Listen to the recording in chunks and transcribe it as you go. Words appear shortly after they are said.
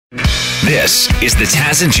This is the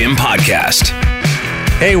Taz and Jim podcast.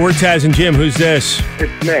 Hey, we're Taz and Jim. Who's this?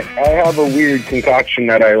 It's Nick. I have a weird concoction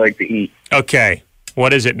that I like to eat. Okay.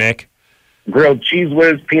 What is it, Nick? Grilled cheese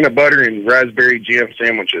whiz, peanut butter, and raspberry jam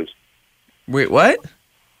sandwiches. Wait, what?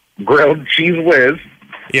 Grilled cheese whiz,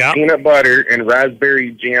 Yeah. peanut butter, and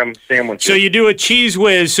raspberry jam sandwiches. So you do a cheese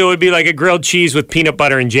whiz, so it'd be like a grilled cheese with peanut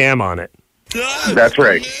butter and jam on it. That's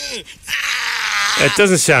right. That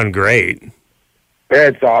doesn't sound great.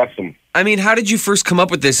 It's awesome. I mean, how did you first come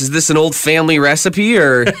up with this? Is this an old family recipe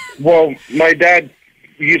or? Well, my dad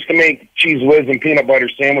used to make cheese whiz and peanut butter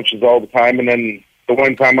sandwiches all the time, and then the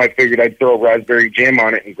one time I figured I'd throw raspberry jam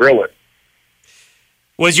on it and grill it.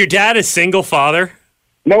 Was your dad a single father?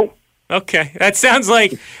 Nope. Okay. That sounds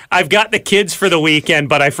like I've got the kids for the weekend,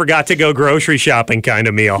 but I forgot to go grocery shopping kind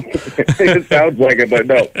of meal. It sounds like it, but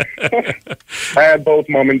no. I had both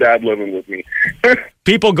mom and dad living with me.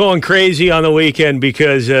 People going crazy on the weekend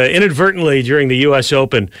because inadvertently during the U.S.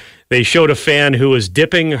 Open, they showed a fan who was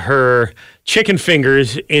dipping her chicken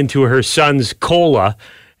fingers into her son's cola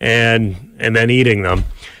and then eating them.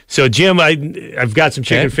 So, Jim, I've got some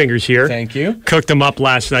chicken fingers here. Thank you. Cooked them up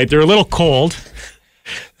last night. They're a little cold.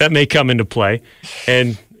 That may come into play.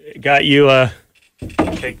 And got you,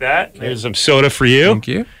 take that. There's some soda for you. Thank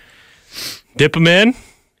you. Dip them in.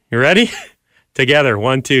 You ready? Together.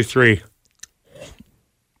 1, 2, 3.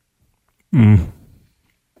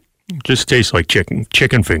 Just tastes like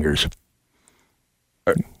chicken fingers.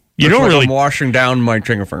 You don't really. I'm washing down my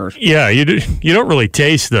chicken fingers. Yeah, you don't really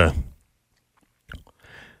taste the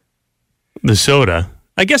soda.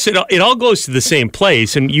 I guess it all goes to the same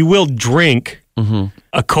place, and you will drink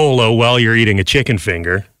a cola while you're eating a chicken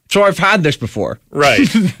finger. So I've had this before. Right.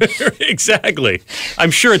 Exactly. I'm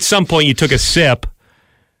sure at some point you took a sip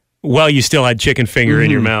while you still had chicken finger in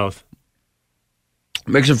your mouth.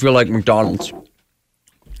 Makes it feel like McDonald's.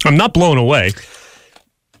 I'm not blown away.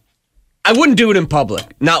 I wouldn't do it in public.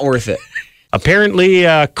 Not worth it. Apparently,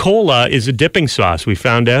 cola is a dipping sauce. We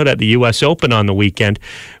found out at the U.S. Open on the weekend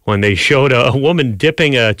when they showed a woman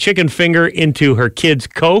dipping a chicken finger into her kid's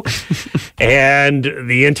Coke, and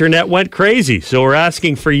the internet went crazy. So we're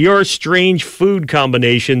asking for your strange food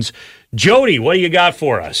combinations. Jody, what do you got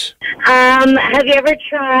for us? Have you ever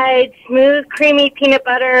tried smooth, creamy peanut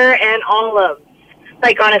butter and olives,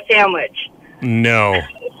 like on a sandwich? No.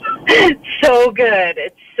 So good.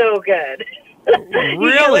 It's so good. Really?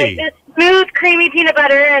 You get, like, this smooth, creamy peanut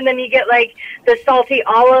butter, and then you get, like, the salty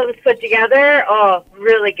olives put together. Oh,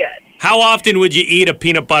 really good. How often would you eat a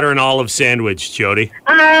peanut butter and olive sandwich, Jody?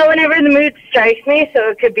 Whenever the mood strikes me, so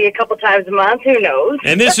it could be a couple times a month. Who knows?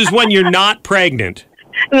 And this is when you're not pregnant.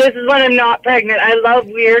 This is when I'm not pregnant. I love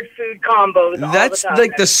weird food combos. That's all the time.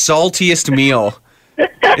 like the saltiest meal.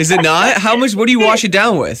 Is it not? What do you wash it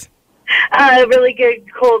down with? A really good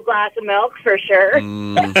cold glass of milk, for sure.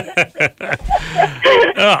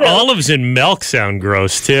 Olives and milk sound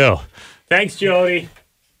gross, too. Thanks, Jody.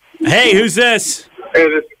 Hey, who's this? Hey,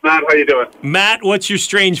 this is Matt. How you doing? Matt, what's your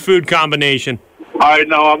strange food combination? I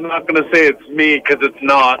know I'm not going to say it's me because it's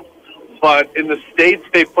not, but in the States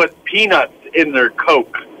they put peanuts in their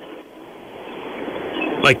Coke.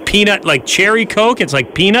 Like peanut, like cherry Coke? It's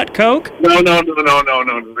like peanut Coke? No.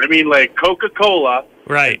 I mean like Coca-Cola.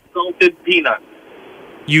 Right. Salted peanuts.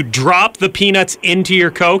 You drop the peanuts into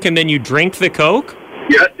your Coke and then you drink the Coke?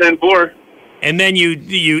 Yes, and more. And then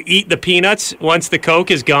you eat the peanuts once the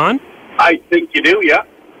Coke is gone? I think you do, yeah.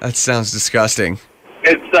 That sounds disgusting.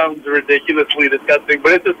 It sounds ridiculously disgusting,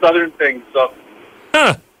 but it's a southern thing, so.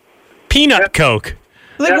 Huh. Peanut Coke.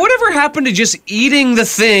 Like, whatever happened to just eating the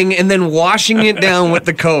thing and then washing it down with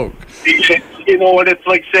the Coke? You know what? It's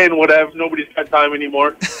like saying whatever. Nobody's got time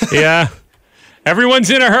anymore. Yeah. Everyone's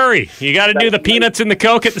in a hurry. You got to do the peanuts and the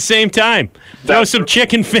Coke at the same time. Throw some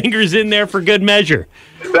chicken fingers in there for good measure.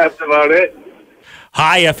 That's about it.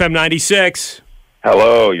 Hi, FM 96.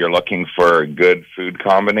 Hello, you're looking for good food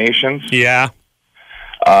combinations? Yeah.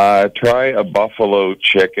 Try a buffalo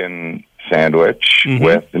chicken sandwich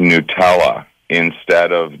with Nutella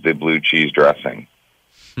instead of the blue cheese dressing.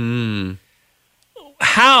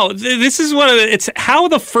 How? This is one of the. It's how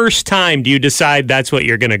the first time do you decide that's what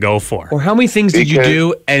you're going to go for? Or how many things did you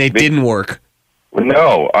do and it didn't work?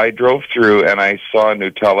 No, I drove through and I saw a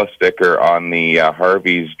Nutella sticker on the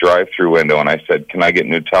Harvey's drive-through window, and I said, "Can I get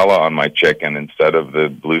Nutella on my chicken instead of the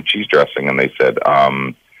blue cheese dressing?" And they said,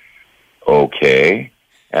 "Okay."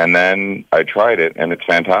 And then I tried it, and it's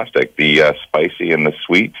fantastic. The spicy and the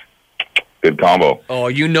sweet, good combo. Oh,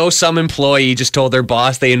 you know, some employee just told their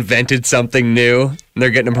boss they invented something new, and they're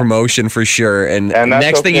getting a promotion for sure. And that's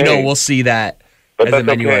next thing you okay. know, we'll see that But as a that's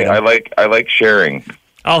menu okay. item. I like sharing.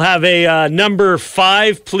 I'll have a number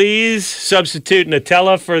 5, please. Substitute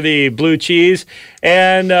Nutella for the blue cheese.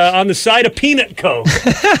 And on the side, a peanut Coke.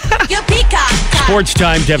 Sports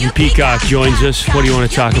time, Devin Peacock joins us. What do you want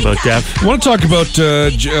to talk about, Dev? I want to talk about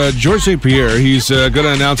George St. Pierre. He's going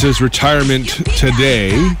to announce his retirement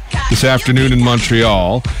today, this afternoon in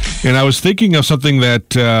Montreal. And I was thinking of something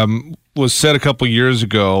that was said a couple years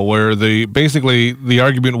ago where basically the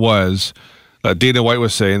argument was, Dana White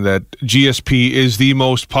was saying that GSP is the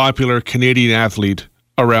most popular Canadian athlete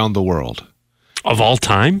around the world. Of all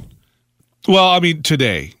time? Well, I mean,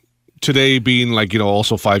 today being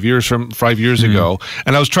also 5 years ago.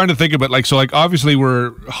 And I was trying to think about obviously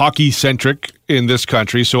we're hockey centric in this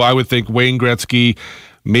country. So I would think Wayne Gretzky,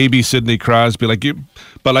 maybe Sidney Crosby,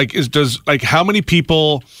 how many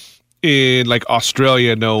people in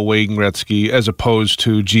Australia know Wayne Gretzky as opposed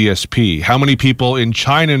to GSP? How many people in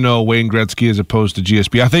China know Wayne Gretzky as opposed to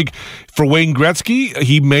GSP? I think for Wayne Gretzky,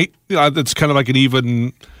 it's kind of like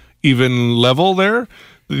an even level there.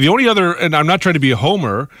 The only other, and I'm not trying to be a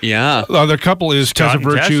homer, the other couple is Tessa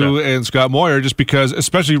Virtue and Scott Moyer, just because,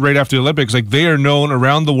 especially right after the Olympics, they are known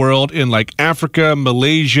around the world in Africa,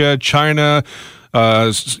 Malaysia, China,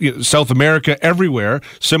 South America, everywhere,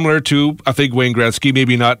 similar to, I think, Wayne Gretzky,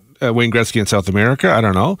 maybe not Wayne Gretzky in South America, I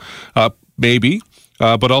don't know, maybe,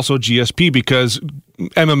 but also GSP, because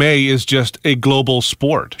MMA is just a global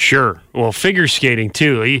sport. Sure. Well, figure skating,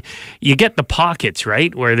 too. You get the pockets,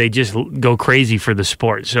 right, where they just go crazy for the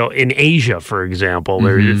sport. So in Asia, for example,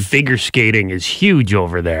 figure skating is huge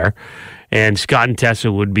over there. And Scott and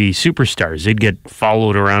Tessa would be superstars. They'd get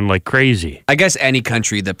followed around like crazy. I guess any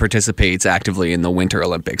country that participates actively in the Winter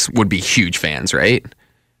Olympics would be huge fans, right?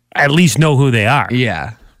 At least know who they are.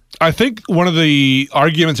 Yeah. I think one of the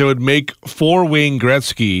arguments I would make for Wayne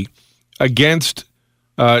Gretzky against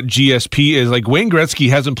GSP is Wayne Gretzky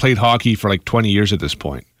hasn't played hockey for 20 years at this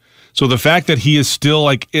point. So the fact that he is still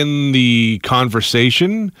in the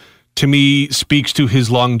conversation, to me, speaks to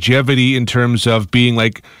his longevity in terms of being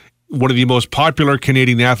one of the most popular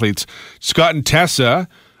Canadian athletes. Scott and Tessa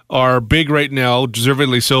are big right now,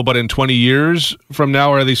 deservedly so, but in 20 years from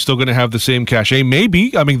now, are they still going to have the same cachet?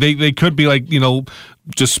 Maybe. I mean, they could be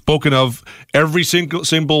just spoken of every single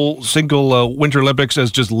Winter Olympics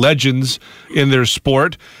as just legends in their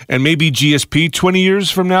sport. And maybe GSP 20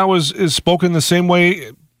 years from now is spoken the same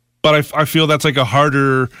way. But I feel that's a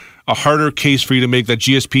harder case for you to make, that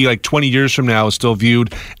GSP 20 years from now is still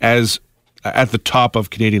viewed as at the top of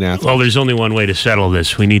Canadian athletes. Well, there's only one way to settle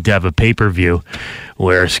this. We need to have a pay-per-view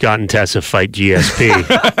where Scott and Tessa fight GSP.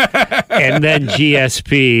 And then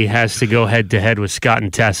GSP has to go head-to-head with Scott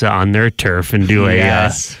and Tessa on their turf and do a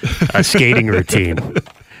skating routine.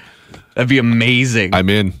 That'd be amazing. I'm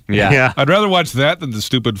in. Yeah. I'd rather watch that than the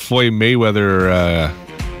stupid Floyd Mayweather,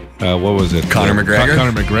 what was it? Conor McGregor?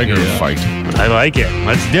 Conor McGregor fight. I like it.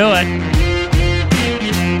 Let's do it.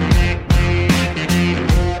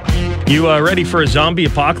 You ready for a zombie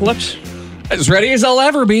apocalypse? As ready as I'll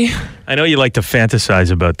ever be. I know you like to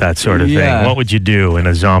fantasize about that sort of thing. What would you do in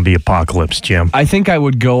a zombie apocalypse, Jim? I think I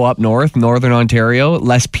would go up north, northern Ontario,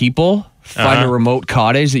 less people, find a remote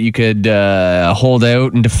cottage that you could hold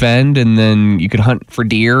out and defend, and then you could hunt for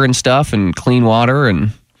deer and stuff and clean water,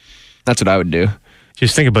 and that's what I would do.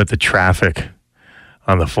 Just think about the traffic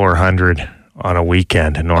on the 400 on a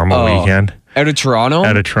weekend, a normal weekend. Out of Toronto?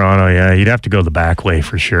 Out of Toronto, yeah. You'd have to go the back way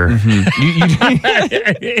for sure.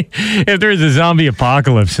 If there's a zombie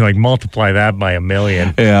apocalypse, multiply that by 1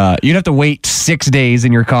 million. Yeah. You'd have to wait 6 days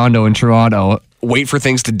in your condo in Toronto, wait for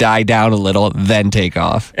things to die down a little, then take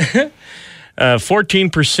off.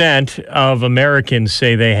 14% of Americans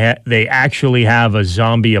say they actually have a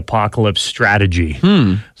zombie apocalypse strategy.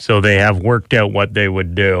 So they have worked out what they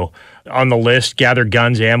would do. On the list, gather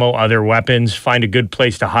guns, ammo, other weapons, find a good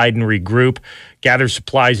place to hide and regroup, gather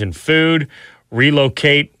supplies and food,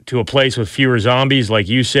 relocate to a place with fewer zombies, like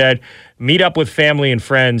you said, meet up with family and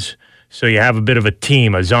friends so you have a bit of a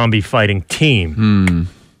team, a zombie fighting team.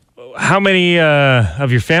 How many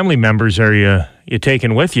of your family members are you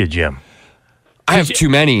taking with you, Jim? I have too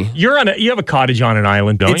many. You have a cottage on an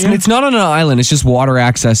island, don't you? It's not on an island. It's just water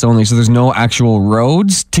access only, so there's no actual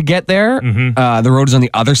roads to get there. The road is on the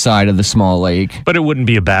other side of the small lake. But it wouldn't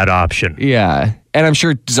be a bad option. Yeah. And I'm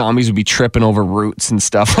sure zombies would be tripping over roots and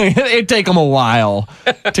stuff. It'd take them a while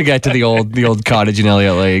to get to the old cottage in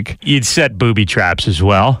Elliott Lake. You'd set booby traps as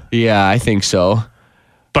well. Yeah, I think so.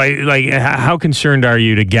 But how concerned are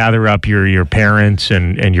you to gather up your parents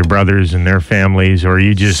and your brothers and their families, or are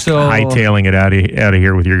you just hightailing it out of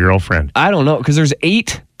here with your girlfriend? I don't know, because there's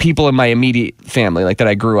 8 people in my immediate family, like that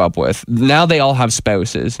I grew up with. Now they all have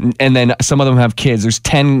spouses, and then some of them have kids. There's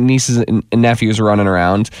 10 nieces and nephews running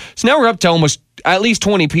around. So now we're up to almost at least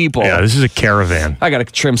 20 people. Yeah, this is a caravan. I got to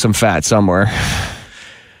trim some fat somewhere.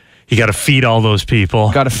 You got to feed all those people.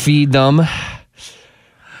 Got to feed them.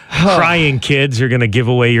 Crying kids are going to give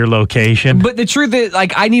away your location. But the truth is,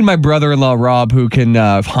 I need my brother-in-law, Rob, who can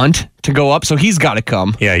hunt, to go up, so he's got to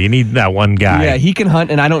come. Yeah, you need that one guy. Yeah, he can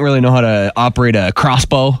hunt, and I don't really know how to operate a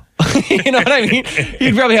crossbow. You know what I mean?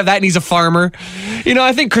 He'd probably have that, and he's a farmer.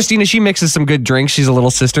 I think Christina, she mixes some good drinks. She's a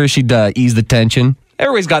little sister. She'd ease the tension.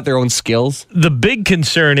 Everybody's got their own skills. The big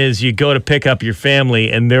concern is you go to pick up your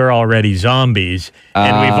family, and they're already zombies.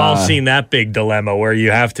 And we've all seen that big dilemma where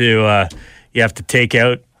you have to take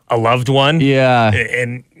out a loved one. Yeah.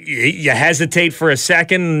 And you hesitate for a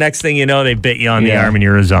second. Next thing you know, they bit you on the arm and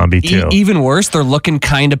you're a zombie too. Even worse, they're looking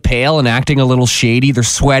kind of pale and acting a little shady. They're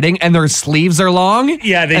sweating and their sleeves are long.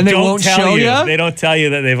 Yeah, they won't tell you. They don't tell you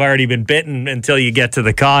that they've already been bitten until you get to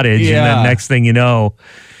the cottage. Yeah. And then next thing you know,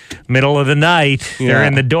 middle of the night, they're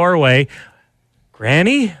in the doorway.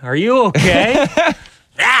 Granny, are you okay?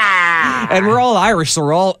 And we're all Irish, so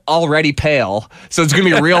we're all already pale. So it's going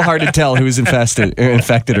to be real hard to tell who's infected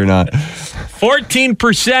or not.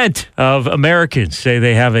 14% of Americans say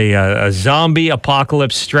they have a zombie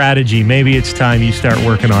apocalypse strategy. Maybe it's time you start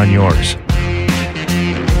working on yours.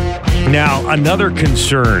 Now, another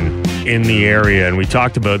concern in the area, and we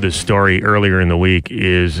talked about this story earlier in the week,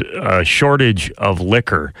 is a shortage of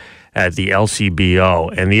liquor at the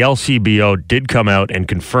LCBO. And the LCBO did come out and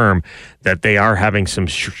confirm that they are having some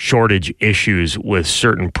shortage issues with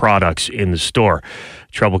certain products in the store.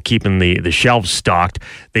 Trouble keeping the shelves stocked.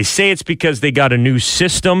 They say it's because they got a new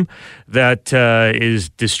system that is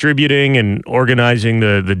distributing and organizing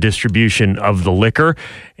the distribution of the liquor.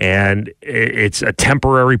 And it's a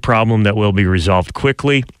temporary problem that will be resolved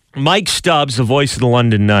quickly. Mike Stubbs, the voice of the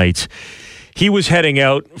London Knights, he was heading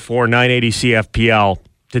out for 980 CFPL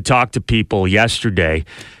to talk to people yesterday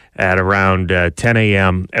at around 10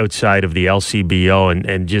 a.m. outside of the LCBO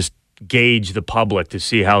and just gauge the public to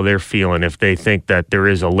see how they're feeling, if they think that there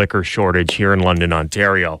is a liquor shortage here in London,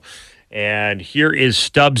 Ontario. And here is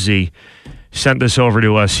Stubbsy, sent this over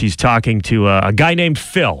to us. He's talking to a guy named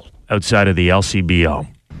Phil outside of the LCBO.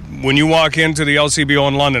 When you walk into the LCBO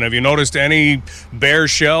in London, have you noticed any bare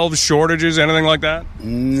shelves, shortages, anything like that?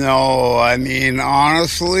 No, I mean,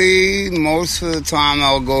 honestly, most of the time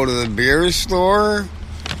I'll go to the beer store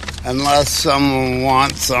unless someone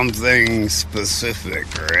wants something specific,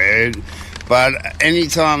 right? But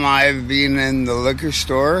anytime I've been in the liquor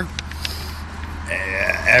store,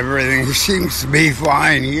 everything seems to be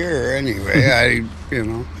fine here anyway.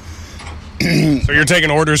 So you're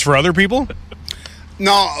taking orders for other people?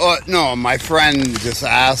 No, my friend just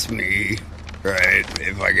asked me, right,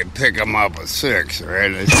 if I could pick him up at 6,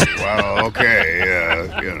 right? I said, well,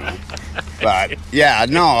 okay, But, yeah,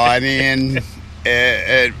 no, I mean,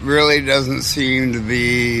 it really doesn't seem to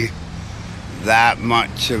be that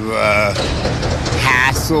much of a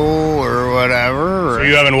hassle or whatever. So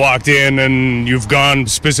you haven't walked in and you've gone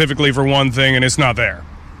specifically for one thing and it's not there?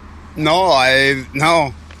 No, I've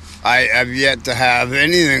yet to have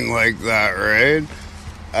anything like that, right?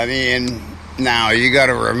 I mean, now you got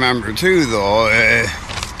to remember too, though,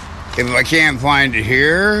 if I can't find it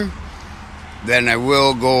here, then I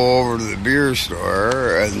will go over to the beer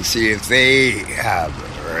store and see if they have it,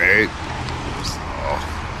 right? So,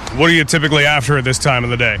 what are you typically after at this time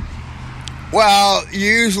of the day? Well,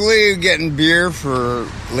 usually getting beer for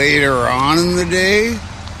later on in the day,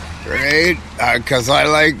 right? Because I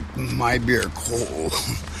like my beer cold,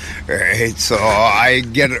 right? So I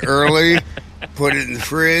get it early. Put it in the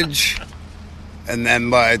fridge, and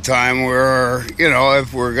then by the time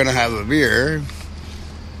if we're going to have a beer,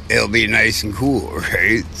 it'll be nice and cool,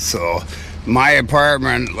 right? So my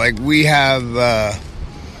apartment, we have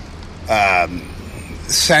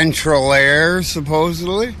central air,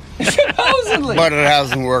 supposedly. But it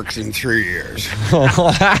hasn't worked in 3 years. So,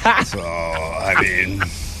 I mean,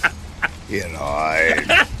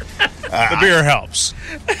 the beer helps.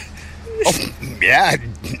 Oh, yeah,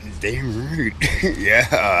 damn right. Yeah,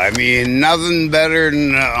 I mean, nothing better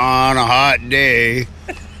than on a hot day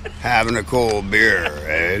having a cold beer,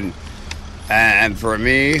 right? And for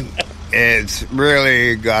me, it's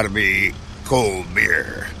really got to be cold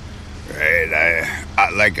beer, right?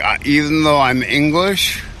 I even though I'm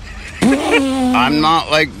English, I'm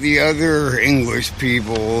not like the other English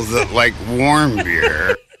people that like warm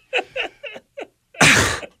beer.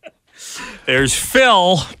 there's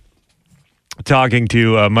Phil talking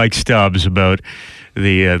to Mike Stubbs about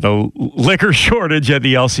the liquor shortage at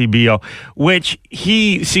the LCBO, which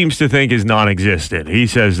he seems to think is non-existent. He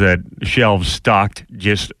says that shelves stocked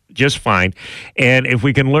just fine. And if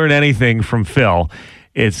we can learn anything from Phil,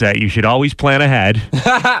 it's that you should always plan ahead,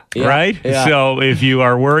 right? Yeah. So if you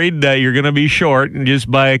are worried that you're going to be short, and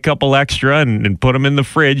just buy a couple extra and put them in the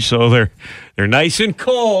fridge so they're nice and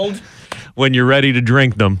cold when you're ready to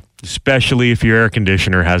drink them, especially if your air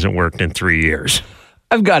conditioner hasn't worked in 3 years.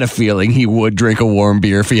 I've got a feeling he would drink a warm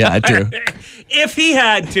beer if he had to. If he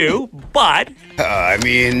had to, but... I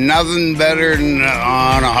mean, nothing better than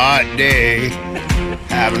on a hot day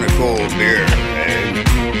having a cold beer. Right?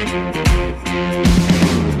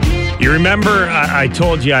 You remember I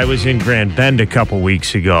told you I was in Grand Bend a couple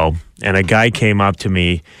weeks ago, and a guy came up to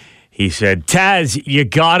me. He said, Taz, you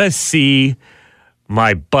gotta see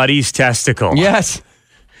my buddy's testicle. Yes.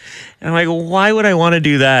 And I'm like, why would I want to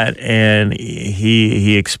do that? And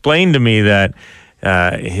he explained to me that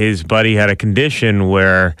his buddy had a condition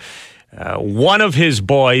where one of his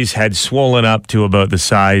boys had swollen up to about the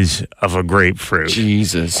size of a grapefruit.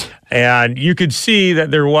 Jesus. And you could see that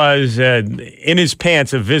there was in his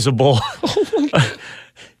pants a visible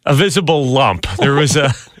lump.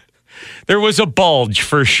 There was a bulge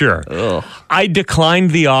for sure. Ugh. I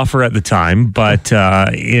declined the offer at the time, but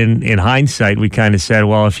in hindsight, we kind of said,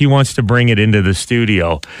 well, if he wants to bring it into the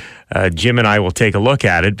studio, Jim and I will take a look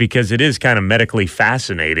at it, because it is kind of medically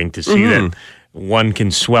fascinating to see that one can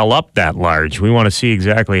swell up that large. We want to see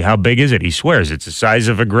exactly how big is it. He swears it's the size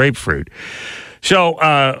of a grapefruit. So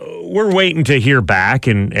we're waiting to hear back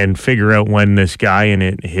and figure out when this guy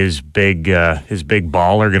and his big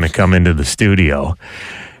ball are going to come into the studio.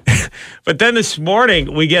 But then this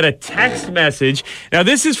morning, we get a text message. Now,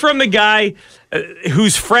 this is from the guy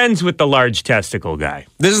who's friends with the large testicle guy.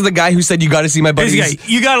 This is the guy who said, you got to see my buddy's... This guy,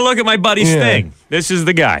 you got to look at my buddy's thing. This is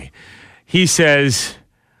the guy. He says,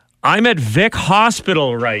 I'm at Vic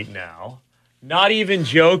Hospital right now. Not even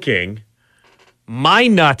joking. My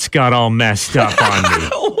nuts got all messed up on me.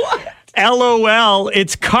 What? LOL,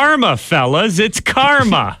 it's karma, fellas. It's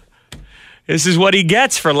karma. This is what he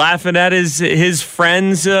gets for laughing at his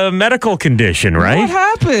friend's medical condition, right? What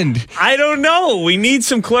happened? I don't know. We need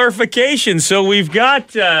some clarification. So we've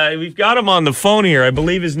got him on the phone here. I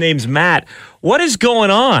believe his name's Matt. What is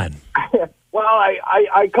going on? Well,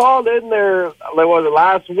 I called in there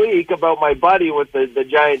last week about my buddy with the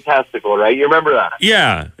giant testicle, right? You remember that?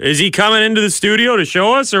 Yeah. Is he coming into the studio to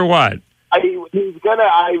show us or what?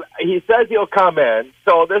 He says he'll come in.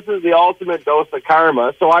 So this is the ultimate dose of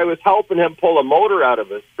karma. So I was helping him pull a motor out of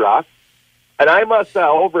his truck, and I must have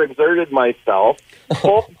overexerted myself,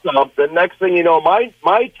 pulled something. Next thing you know, my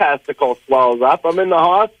testicle swells up. I'm in the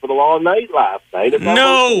hospital all night last night.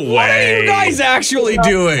 No way. What are you guys actually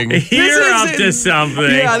doing? You're up to something.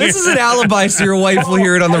 Yeah, this is an alibi so your wife will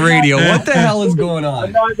hear it on the radio. What the hell is going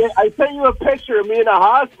on? I sent you a picture of me in a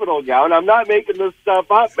hospital gown. I'm not making this stuff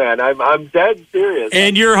up, man. I'm dead serious.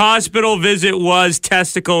 And your hospital visit was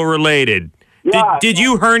testicle related. Yeah. Did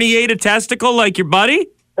you herniate a testicle like your buddy?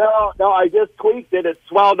 No, I just tweaked it. It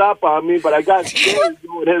swelled up on me, but I got scared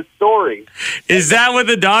doing his story. Is that what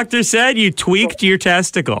the doctor said? You tweaked your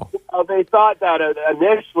testicle? They thought that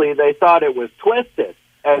initially they thought it was twisted,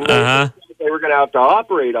 and they were going to have to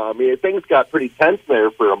operate on me. Things got pretty tense there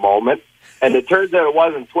for a moment, and it turns out it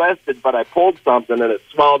wasn't twisted, but I pulled something and it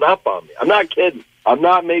swelled up on me. I'm not kidding. I'm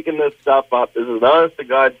not making this stuff up. This is an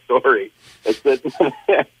honest-to-God story.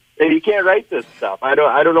 You can't write this stuff. I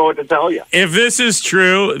don't know what to tell you. If this is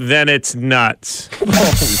true, then it's nuts.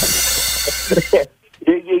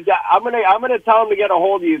 I'm gonna tell him to get a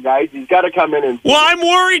hold of you guys. He's got to come in and. Well, I'm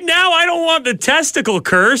worried now. I don't want the testicle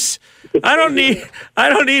curse. I don't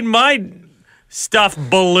need my stuff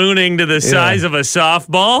ballooning to the size of a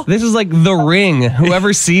softball. This is like The Ring.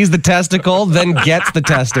 Whoever sees the testicle then gets the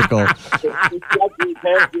testicle.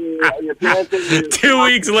 2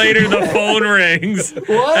 weeks later, the phone rings.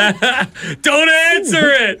 What? Don't answer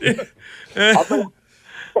it.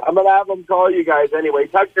 I'm going to have him call you guys anyway.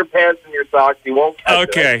 Tuck your pants in your socks. You won't catch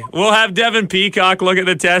Okay. We'll have Devin Peacock look at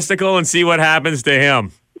the testicle and see what happens to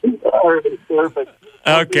him. All right, perfect.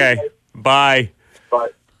 Okay. Bye.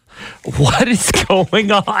 Bye. What is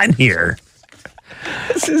going on here?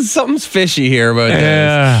 Something's fishy here about this.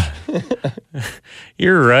 Yeah.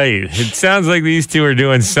 You're right. It sounds like these two are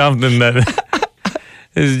doing something that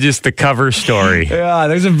is just the cover story. Yeah,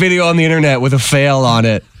 there's a video on the internet with a fail on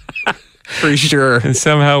it. For sure. And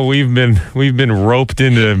somehow we've been roped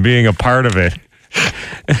into being a part of it.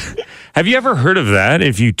 Have you ever heard of that?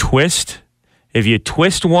 If you twist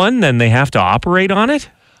one, then they have to operate on it?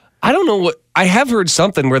 I don't know what. I have heard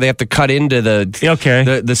something where they have to cut into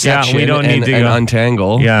the section we don't need to and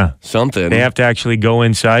untangle. Yeah. Something. They have to actually go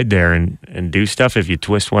inside there and do stuff if you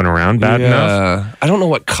twist one around bad enough. I don't know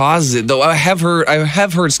what causes it though. I have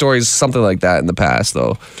heard stories something like that in the past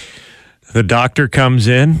though. The doctor comes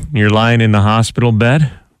in, you're lying in the hospital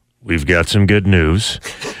bed. We've got some good news.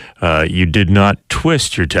 You did not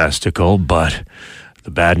twist your testicle, but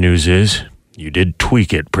the bad news is you did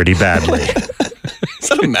tweak it pretty badly. Is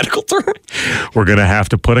that a medical term? We're going to have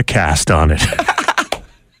to put a cast on it.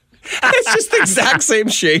 It's just the exact same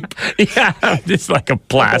shape. Yeah, just like a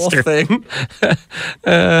plaster. The whole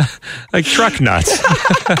thing. Like truck nuts.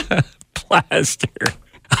 Plaster.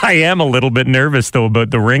 I am a little bit nervous, though, about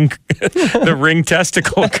the ring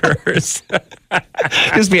testicle curse.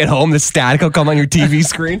 Just be at home, the static will come on your TV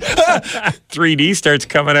screen. 3D starts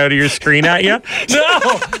coming out of your screen at you. No!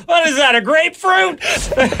 What is that, a grapefruit?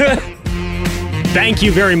 Thank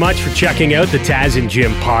you very much for checking out the Taz and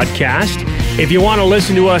Jim podcast. If you want to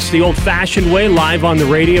listen to us the old-fashioned way, live on the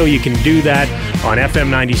radio, you can do that on FM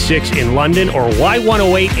 96 in London or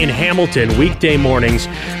Y108 in Hamilton, weekday mornings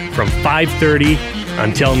from 5:30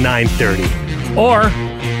 until 9:30. Or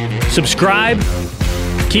subscribe,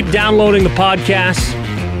 keep downloading the podcast,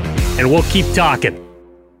 and we'll keep talking.